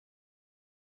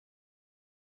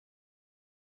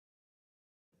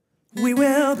We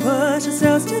will push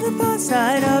ourselves to the far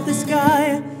side of the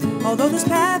sky. Although this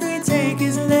path we take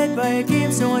is lit by a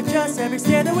game so unjust every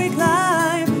stair that we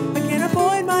climb. I can't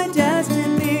avoid my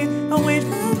destiny. I'll wage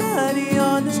my body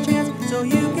on this chance, so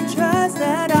you can trust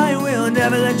that I will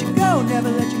never let you go, never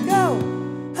let you go.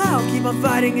 I'll keep on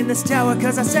fighting in this tower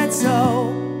cause I said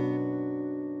so.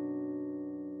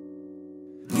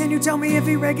 Can you tell me if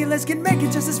irregulars can make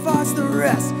it just as far as the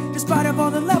rest? Despite of all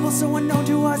the levels so unknown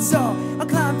to us all, I'll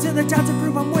climb to the top to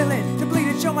prove I'm willing to bleed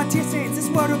and show my tear stains. This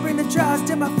world will bring the trials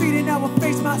to my feet and I will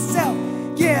face myself.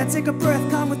 Yeah, take a breath,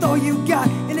 climb with all you got.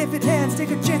 And if it ends,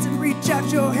 take a chance and reach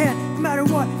out your hand. No matter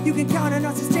what, you can count on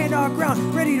us to stand our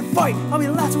ground. Ready to fight, I'll be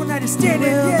the last one to stand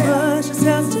it. We'll push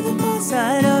ourselves to the far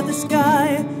side of the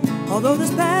sky. Although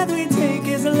this path we take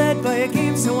is led by a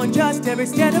game so unjust every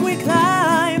stair that we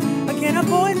climb. I can't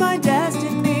avoid my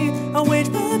destiny. I'll wage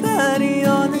my body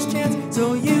on this chance,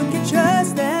 so you can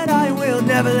trust that I will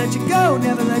never let you go,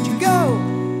 never let you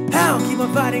go. I'll keep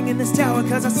on fighting in this tower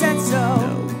cause I said so.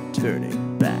 No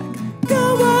turning back.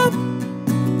 Go up,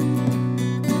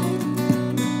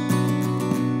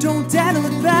 don't dare to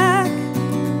look back.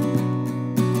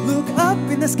 Look up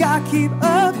in the sky, keep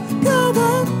up, go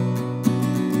up.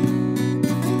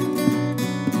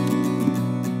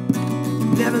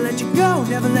 Never let you go,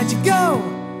 never let you go.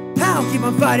 I'll keep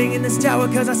on fighting in this tower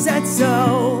cause I said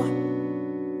so.